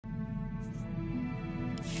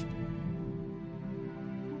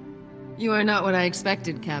You are not what I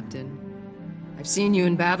expected, Captain. I've seen you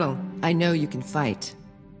in battle. I know you can fight.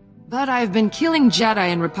 But I've been killing Jedi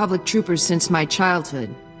and Republic troopers since my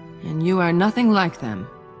childhood, and you are nothing like them.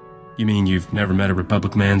 You mean you've never met a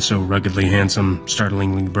Republic man so ruggedly handsome,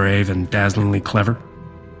 startlingly brave, and dazzlingly clever?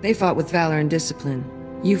 They fought with valor and discipline.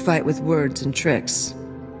 You fight with words and tricks.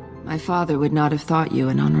 My father would not have thought you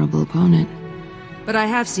an honorable opponent. But I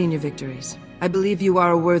have seen your victories. I believe you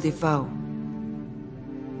are a worthy foe.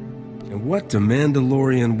 And what do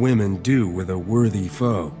Mandalorian women do with a worthy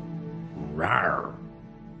foe? Rawr.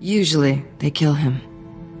 Usually, they kill him.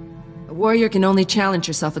 A warrior can only challenge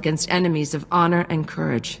yourself against enemies of honor and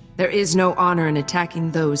courage. There is no honor in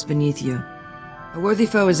attacking those beneath you. A worthy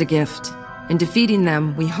foe is a gift. In defeating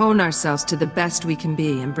them, we hone ourselves to the best we can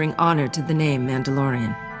be and bring honor to the name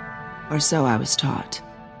Mandalorian. Or so I was taught.